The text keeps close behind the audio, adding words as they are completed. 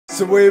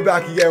So we're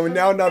back again with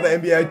now another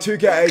NBA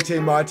 2K18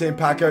 Myteam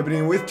pack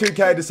opening, with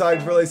 2K decided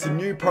to release some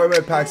new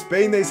promo packs,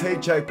 being these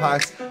heat check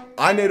packs.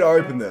 I need to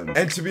open them.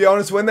 And to be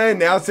honest, when they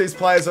announced these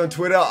players on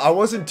Twitter, I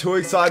wasn't too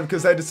excited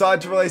because they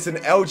decided to release an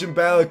Elgin,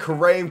 Baylor,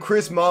 Kareem,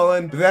 Chris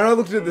Mullin. But then I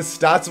looked at the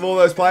stats of all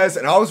those players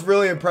and I was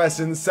really impressed.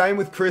 And the same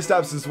with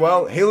Kristaps as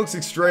well. He looks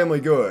extremely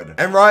good.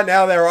 And right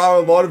now there are a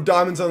lot of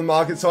diamonds on the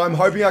market, so I'm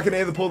hoping I can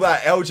either pull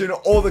that Elgin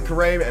or the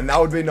Kareem, and that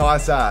would be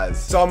nice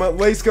as. So I'm at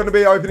least going to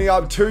be opening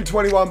up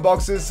 221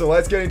 boxes. So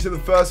let's get into the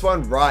first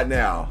one right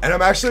now. And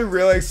I'm actually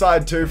really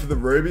excited too for the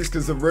rubies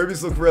because the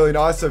rubies look really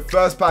nice. So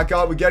first pack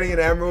up, we're getting an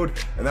emerald,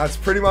 and that's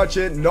pretty much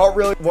it. Not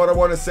really what I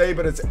want to see,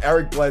 but it's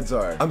Eric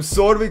Bledsoe. I'm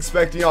sort of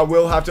expecting I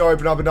will have to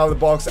open up another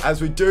box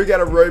as we do get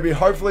a ruby.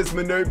 Hopefully it's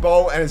Manute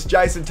Bol, and it's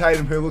Jason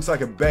Tatum, who looks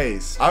like a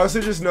beast. I also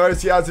just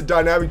noticed he has a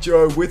dynamic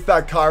duo with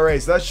that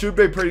Kyrie, so that should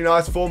be pretty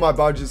nice for my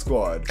budget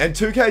squad. And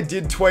 2K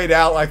did tweet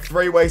out like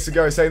 3 weeks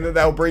ago saying that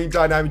they'll bring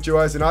dynamic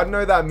duos, and I don't know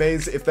what that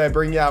means, if they're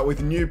bringing out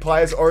with new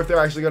players or if they're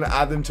actually going to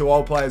add them to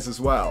old players as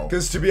well.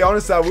 Because to be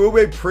honest, that will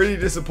be pretty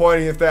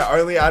disappointing if they're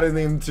only adding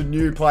them to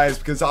new players,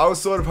 because I was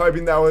sort of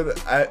hoping they will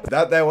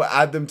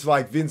add them to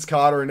like Vince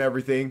Carter and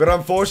everything, but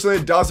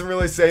unfortunately it doesn't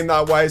really seem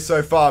that way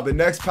so far. But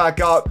next pack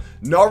up,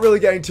 not really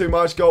getting too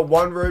much, got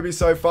 1 ruby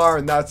so far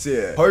and that's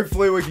it.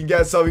 Hopefully we can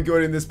get something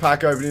good in this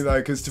pack opening though,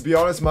 because to be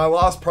honest, my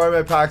last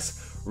promo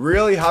packs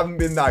really haven't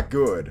been that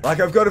good. Like,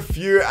 I've got a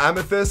few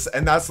amethysts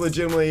and that's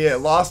legitimately it.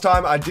 Last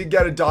time I did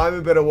get a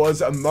diamond, but it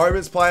was a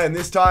moments play, and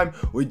this time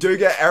we do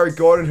get Eric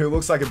Gordon, who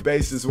looks like a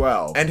beast as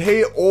well. And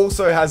he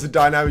also has a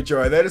dynamic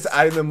duo. They're just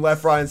adding them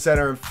left, right, and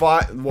center and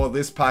fight. Well,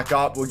 this pack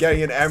up, we're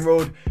getting an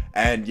emerald.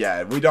 And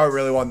yeah, we don't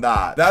really want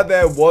that. That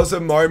there was a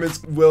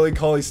moments Willie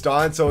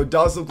Cauley-Stein, so it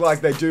does look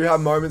like they do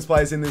have moments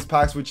players in these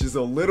packs, which is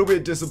a little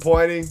bit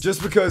disappointing,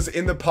 just because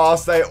in the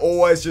past they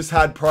always just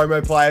had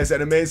promo players,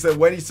 and it means that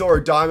when you saw a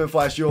diamond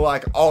flash, you're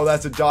like, oh,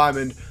 that's a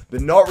diamond,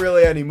 but not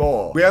really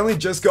anymore. We only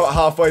just got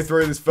halfway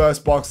through this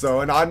first box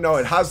though, and I know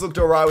it has looked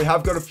alright. We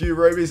have got a few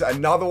rubies,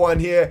 another one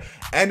here,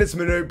 and it's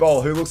Manute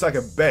Bol, who looks like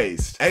a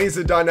beast. And he's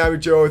a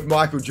dynamic duo with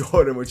Michael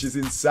Jordan, which is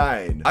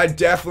insane. I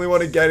definitely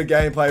want to get a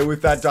gameplay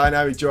with that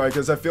dynamic duo,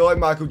 because I feel like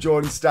Michael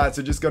Jordan's stats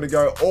are just going to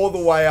go all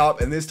the way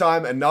up, and this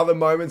time another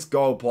moments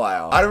gold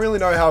player. I don't really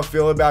know how I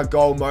feel about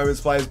gold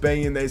moments players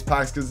being in these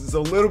packs, because it's a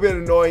little bit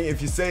annoying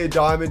if you see a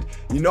diamond,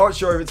 you're not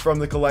sure if it's from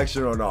the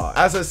collection or not.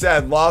 As I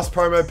said, last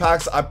promo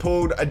packs, I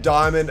pulled a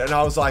diamond and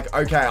I was like,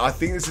 okay, I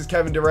think this is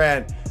Kevin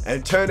Durant, and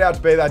it turned out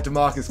to be that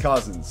DeMarcus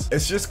Cousins.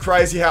 It's just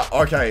crazy how,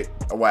 okay,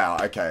 wow,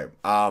 okay,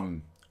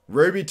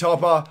 ruby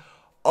topper,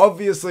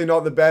 obviously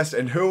not the best.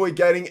 And who are we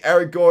getting?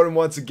 Eric Gordon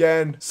once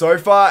again. So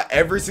far,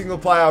 every single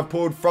player I've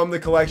pulled from the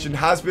collection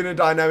has been a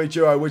dynamic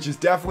duo, which is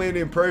definitely an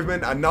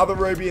improvement. Another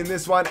ruby in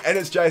this one, and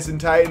it's Jason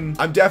Tatum.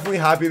 I'm definitely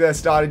happy they're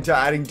starting to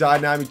adding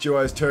dynamic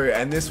duos too,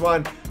 and this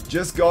one,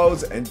 just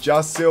golds and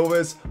just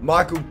silvers.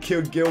 Michael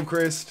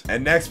Kidd-Gilchrist.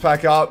 And next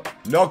pack up,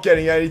 not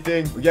getting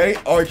anything. We're getting,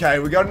 okay,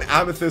 we got an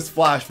amethyst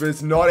flash, but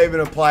it's not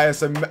even a player,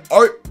 so,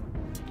 oh,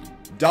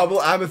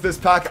 double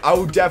amethyst pack. I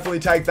will definitely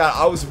take that.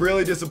 I was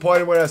really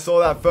disappointed when I saw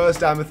that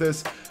first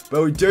amethyst,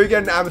 but we do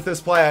get an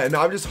amethyst player, and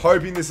I'm just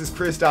hoping this is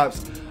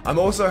Kristaps. I'm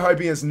also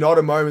hoping it's not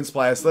a moments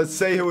player, so let's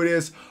see who it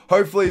is.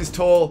 Hopefully he's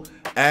tall,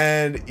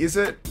 and is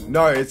it?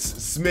 No, it's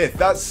Smith.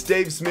 That's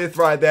Steve Smith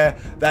right there.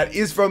 That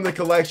is from the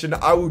collection.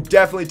 I will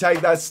definitely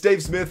take that.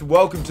 Steve Smith,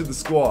 welcome to the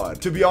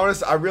squad. To be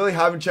honest, I really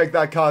haven't checked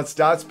that card's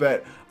stats,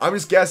 but I'm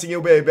just guessing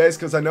he'll be a beast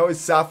because I know his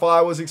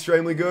Sapphire was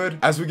extremely good.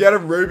 As we get a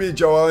ruby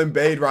Joel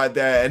Embiid right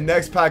there, and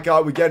next pack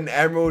up, we get an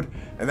emerald,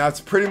 and that's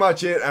pretty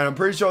much it. And I'm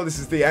pretty sure this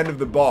is the end of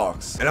the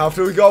box. And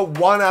after we got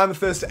 1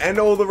 amethyst and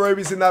all the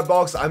rubies in that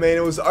box, I mean,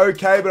 it was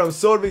okay, but I'm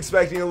sort of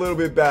expecting a little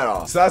bit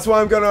better. So that's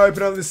why I'm going to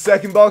open up this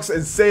second box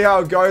and see how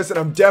it goes. And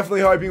I'm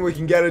definitely hoping we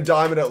can get a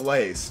diamond at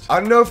least. I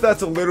don't know if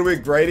that's a little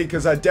bit greedy,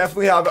 because I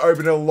definitely have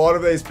opened a lot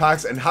of these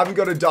packs and haven't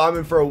got a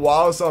diamond for a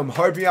while. So I'm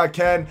hoping I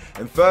can.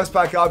 And first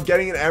pack up,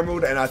 getting an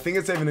emerald, and I think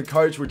it's even a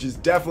coach, which is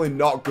definitely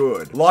not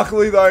good.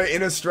 Luckily though,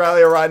 in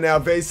Australia right now,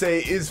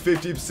 VC is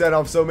 50%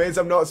 off, so it means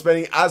I'm not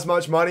spending as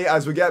much money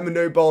as we get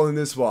Manute Bol in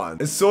this one.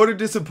 It's sort of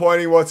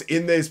disappointing what's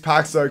in these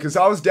packs though, because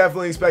I was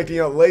definitely expecting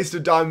at least a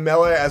diamond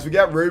melee, as we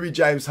get ruby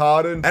James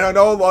Harden, and I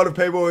know a lot of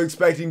people were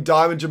expecting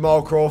diamond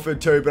Jamal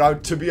Crawford too,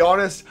 but to be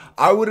honest,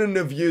 I wouldn't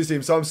have used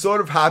him, so I'm sort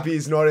of happy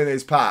he's not in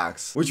these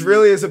packs, which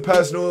really is a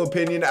personal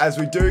opinion, as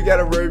we do get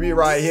a ruby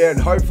right here,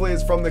 and hopefully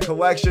it's from the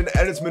collection,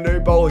 and it's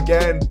Manute Bol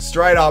again.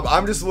 Straight up,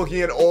 I'm just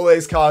looking at all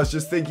these cards,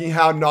 just thinking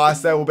how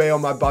nice they will be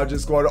on my budget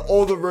squad.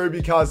 All the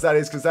ruby cards, that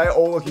is, because they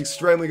all look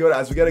extremely good.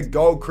 As we get a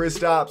gold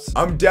Kristaps,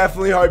 I'm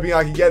definitely hoping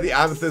I can get the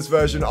amethyst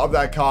version of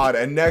that card.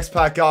 And next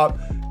pack up,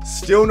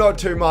 still not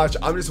too much.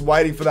 I'm just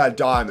waiting for that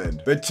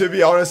diamond. But to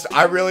be honest,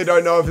 I really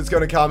don't know if it's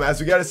going to come, as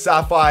we get a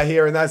sapphire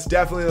here, and that's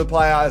definitely the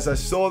player, as I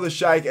saw the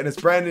shake, and it's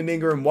Brandon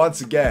Ingram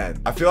once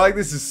again. I feel like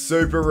this is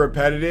super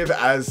repetitive,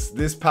 as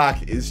this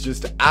pack is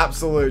just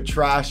absolute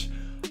trash.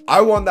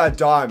 I want that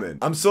diamond.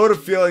 I'm sort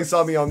of feeling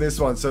something on this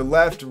one. So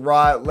left,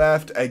 right,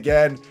 left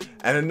again.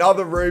 And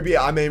another ruby.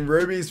 I mean,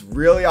 rubies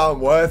really aren't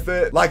worth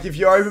it. Like, if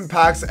you open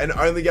packs and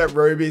only get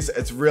rubies,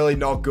 it's really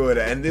not good.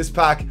 And this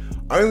pack,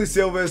 only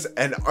silvers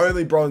and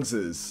only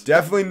bronzes.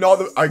 Definitely not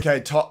the...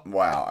 Okay, top...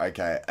 Wow,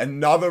 okay.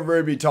 Another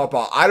ruby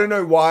topper. I don't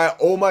know why.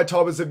 All my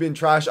toppers have been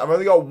trash. I've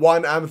only got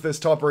one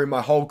amethyst topper in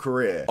my whole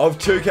career. Of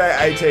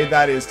 2K18,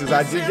 that is. Because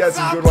I did get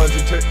some good ones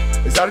in 2...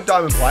 Is that a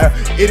diamond player?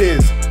 It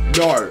is.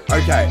 No.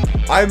 Okay.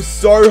 I'm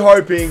so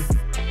hoping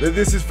that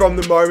this is from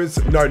the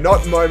Moments... No,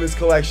 not Moments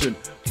collection.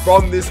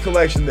 From this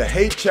collection, the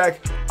heat check.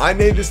 I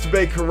need this to be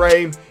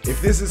Kareem.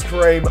 If this is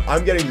Kareem,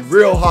 I'm getting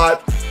real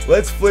hype.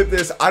 Let's flip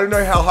this. I don't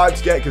know how hyped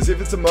to get, because if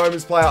it's a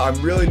Moments player,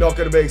 I'm really not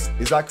going to be...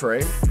 Is that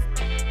Kareem?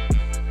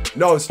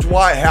 No, it's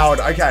Dwight Howard.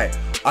 Okay.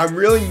 I'm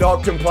really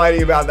not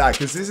complaining about that,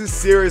 because this is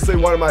seriously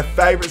one of my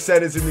favorite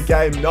centers in the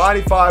game.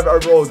 95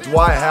 overall,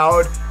 Dwight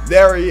Howard.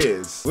 There he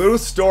is. Little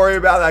story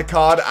about that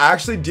card. I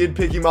actually did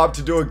pick him up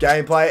to do a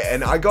gameplay,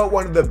 and I got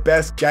one of the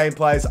best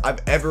gameplays I've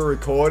ever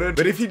recorded.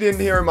 But if you didn't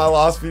hear in my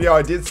last video,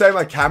 I did say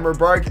my camera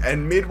broke,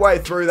 and midway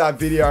through that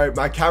video,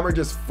 my camera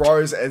just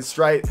froze and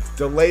straight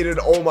deleted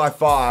all my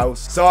files.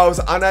 So I was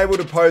unable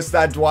to post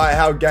that Dwight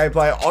Howard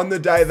gameplay on the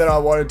day that I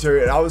wanted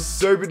to, and I was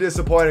super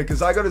disappointed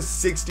because I got a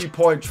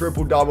 60-point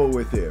triple-double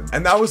with him.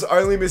 And that was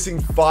only missing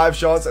 5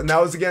 shots, and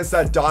that was against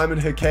that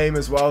Diamond Hakeem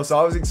as well. So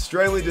I was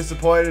extremely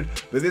disappointed.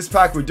 But this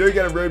pack, we do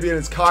get a ruby, and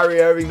it's Kyrie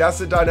Irving. That's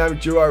the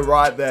dynamic duo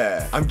right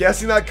there. I'm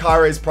guessing that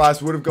Kyrie's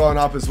price would have gone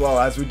up as well,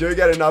 as we do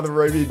get another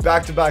ruby,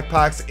 back-to-back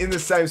packs in the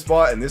same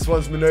spot, and this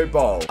one's Manute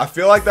Bol. I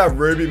feel like that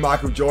ruby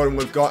Michael Jordan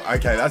we've got,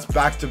 okay, that's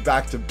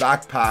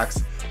back-to-back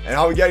packs. And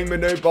are we getting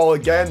Manute Bol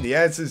again? The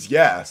answer is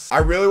yes. I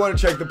really want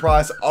to check the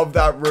price of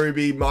that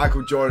ruby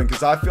Michael Jordan,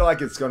 because I feel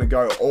like it's going to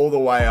go all the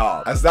way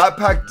up, as that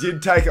pack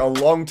did take a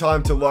long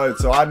time to load.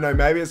 So I don't know,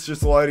 maybe it's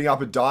just loading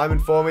up a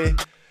diamond for me.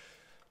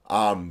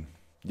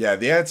 Yeah,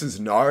 the answer is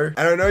no. And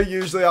I know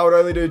usually I would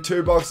only do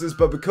 2 boxes,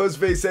 but because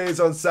VC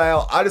is on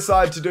sale, I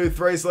decided to do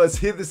 3. So let's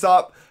hit this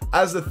up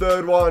as the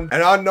 3rd one.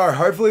 And I don't know,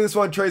 hopefully this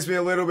one treats me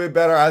a little bit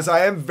better, as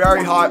I am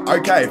very hyped.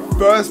 Okay,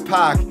 first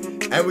pack,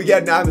 and we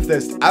get an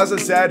amethyst. As I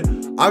said,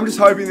 I'm just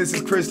hoping this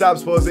is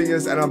Kristaps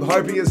Porzingis, and I'm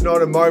hoping it's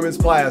not a Moments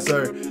player.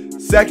 So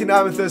second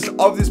amethyst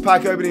of this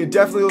pack opening. It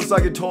definitely looks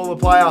like a taller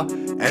player.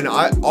 And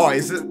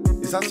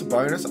is that a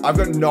bonus? I've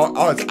got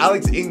it's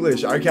Alex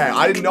English. Okay,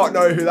 I did not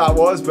know who that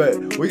was,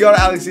 but we got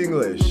Alex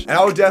English. And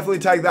I will definitely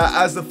take that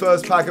as the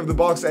first pack of the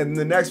box. And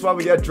the next one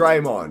we get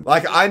Draymond.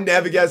 Like, I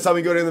never get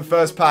something good in the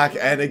first pack.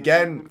 And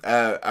again,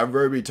 a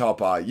ruby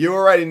topper. You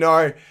already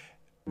know.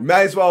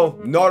 May as well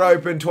not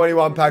open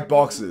 21 pack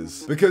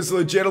boxes, because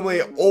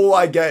legitimately all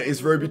I get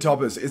is ruby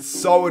toppers. It's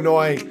so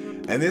annoying.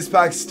 And this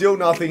pack's still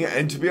nothing,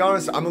 and to be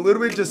honest, I'm a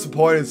little bit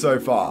disappointed so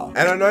far.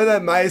 And I know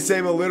that may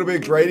seem a little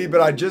bit greedy,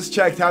 but I just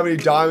checked how many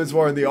diamonds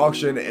were in the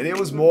auction, and it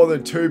was more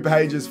than 2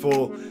 pages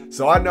full.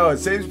 So I know it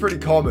seems pretty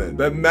common,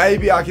 but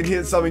maybe I can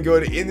hit something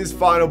good in this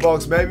final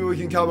box. Maybe we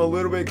can come a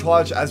little bit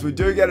clutch, as we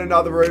do get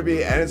another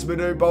ruby, and it's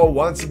Manute Bol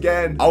once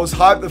again. I was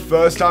hyped the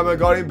first time I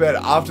got him, but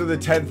after the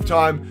 10th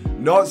time,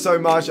 not so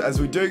much, as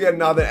we do get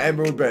another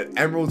emerald, but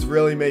emeralds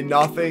really mean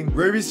nothing.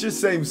 Rubies just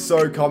seem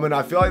so common.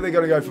 I feel like they're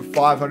going to go for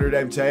 500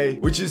 MT,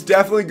 which is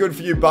definitely good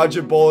for you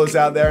budget ballers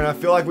out there. And I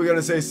feel like we're going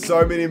to see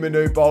so many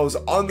Manute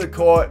Bols on the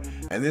court.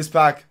 And this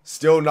pack,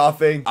 still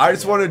nothing. I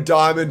just want a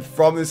diamond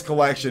from this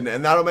collection,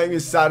 and that'll make me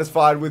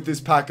satisfied with this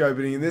pack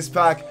opening. In this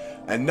pack,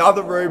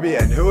 another ruby,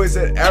 and who is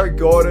it? Eric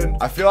Gordon.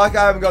 I feel like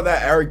I haven't got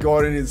that Eric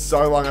Gordon in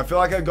so long. I feel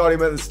like I got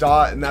him at the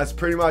start, and that's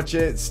pretty much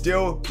it.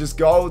 Still just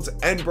golds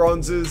and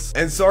bronzes.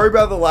 And sorry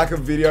about the lack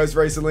of videos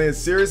recently. It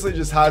seriously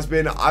just has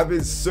been. I've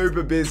been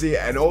super busy,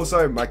 and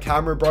also my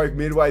camera broke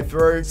midway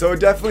through, so it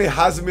definitely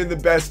hasn't been the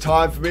best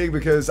time for me,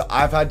 because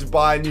I've had to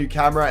buy a new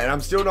camera, and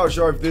I'm still not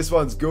sure if this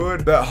one's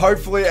good, but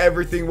hopefully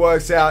everything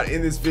works out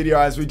in this video,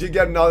 as we did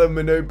get another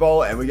Manute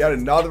Bol, and we get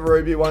another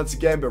ruby once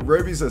again. But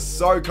rubies are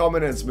so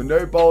common, and it's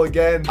Manute Bol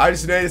again. I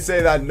just need to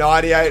see that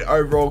 98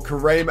 overall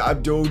Kareem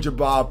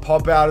Abdul-Jabbar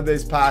pop out of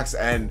these packs,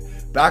 and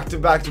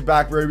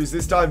back-to-back-to-back rubies.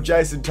 This time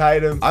Jason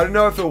Tatum. I don't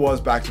know if it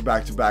was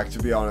back-to-back-to-back, to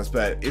be honest,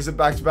 but is it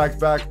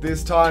back-to-back-to-back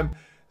this time?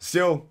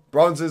 Still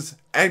bronzes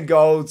and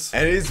golds,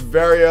 and it is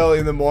very early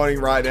in the morning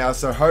right now,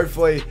 so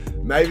hopefully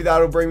maybe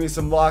that'll bring me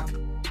some luck.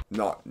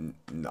 Not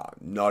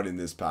in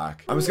this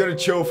pack. I'm just gonna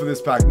chill for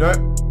this pack. Nope.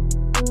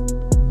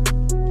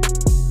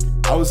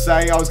 I was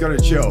saying I was gonna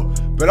chill,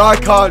 but I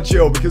can't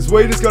chill, because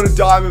we just got a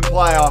diamond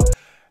player,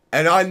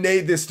 and I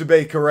need this to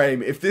be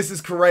Kareem. If this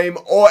is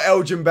Kareem or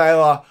Elgin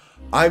Baylor,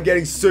 I'm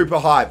getting super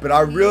hyped, but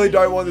I really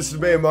don't want this to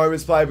be a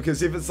Moments play,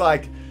 because if it's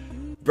like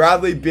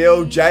Bradley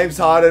Beal, James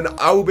Harden,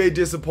 I will be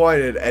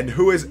disappointed. And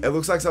who is, it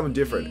looks like someone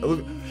different.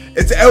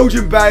 It's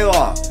Elgin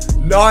Baylor,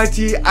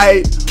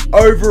 98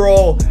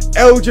 overall,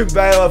 Elgin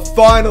Baylor.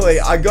 Finally,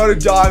 I got a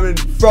diamond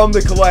from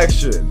the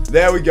collection.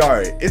 There we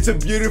go. It's a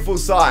beautiful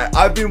sight.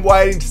 I've been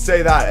waiting to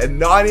see that. A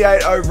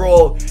 98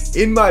 overall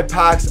in my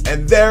packs,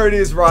 and there it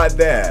is right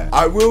there.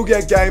 I will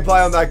get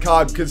gameplay on that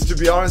card because, to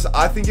be honest,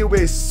 I think it'll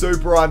be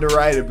super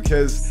underrated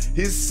because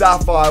his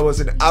Sapphire was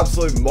an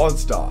absolute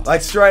monster.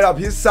 Like, straight up,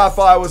 his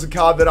Sapphire was a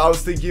card that I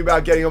was thinking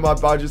about getting on my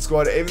budget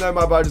squad. Even though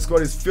my budget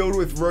squad is filled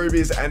with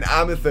rubies and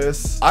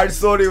amethysts, I just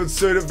thought he would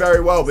suit it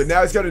very well. But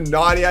now he's got a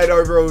 98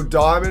 overall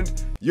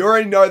diamond. You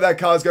already know that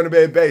card's going to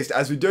be a beast,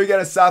 as we do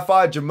get a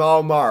Sapphire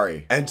Jamal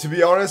Murray. And to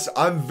be honest,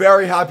 I'm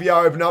very happy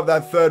I opened up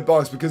that third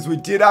box because we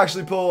did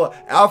actually pull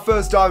our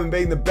first diamond,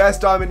 being the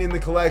best diamond in the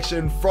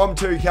collection from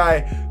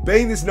 2K,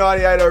 being this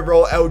 98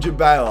 overall Elgin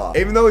Baylor.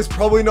 Even though he's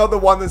probably not the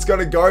one that's going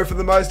to go for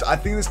the most, I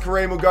think this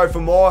Kareem will go for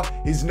more.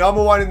 He's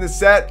number one in the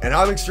set, and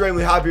I'm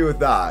extremely happy with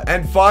that.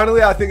 And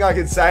finally, I think I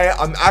can say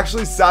I'm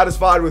actually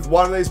satisfied with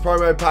one of these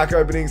promo pack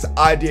openings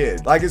I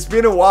did. Like, it's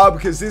been a while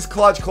because this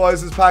clutch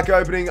closes pack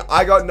opening,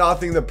 I got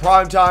nothing. The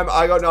prime time,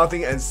 I got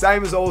nothing, and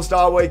same as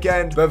All-Star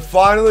Weekend. But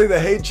finally, the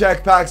heat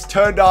check packs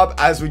turned up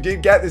as we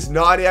did get this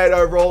 98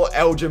 overall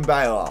Elgin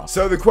Baylor.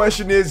 So the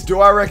question is,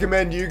 do I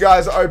recommend you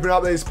guys open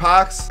up these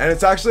packs? And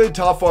it's actually a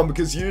tough one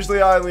because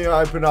usually I only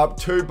open up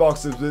 2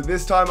 boxes, but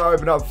this time I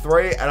opened up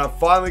 3 and I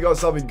finally got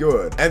something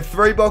good. And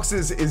 3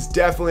 boxes is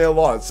definitely a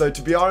lot. So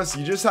to be honest,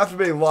 you just have to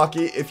be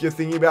lucky if you're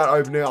thinking about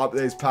opening up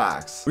these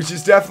packs, which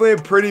is definitely a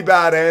pretty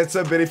bad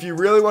answer. But if you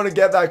really want to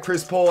get that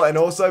Chris Paul, and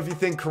also if you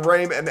think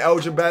Kareem and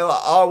Elgin Baylor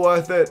are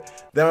worth it,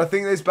 then I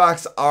think these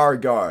packs are a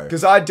go.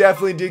 Because I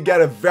definitely did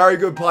get a very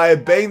good player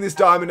being this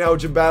Diamond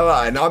Elgin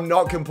Baylor, and I'm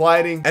not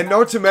complaining. And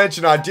not to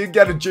mention, I did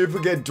get a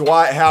duplicate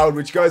Dwight Howard,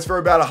 which goes for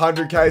about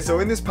 100k. So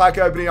in this pack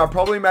opening, I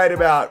probably made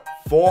about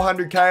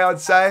 400k, I'd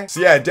say.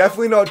 So yeah,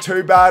 definitely not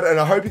too bad, and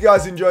I hope you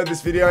guys enjoyed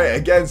this video.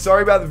 Again,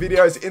 sorry about the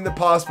videos in the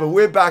past, but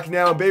we're back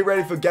now, and be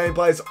ready for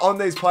gameplays on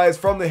these players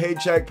from the heat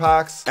check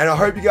packs. And I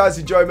hope you guys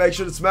enjoy. Make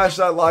sure to smash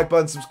that like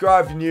button,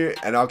 subscribe if you're new,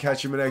 and I'll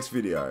catch you in my next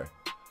video.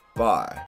 Bye.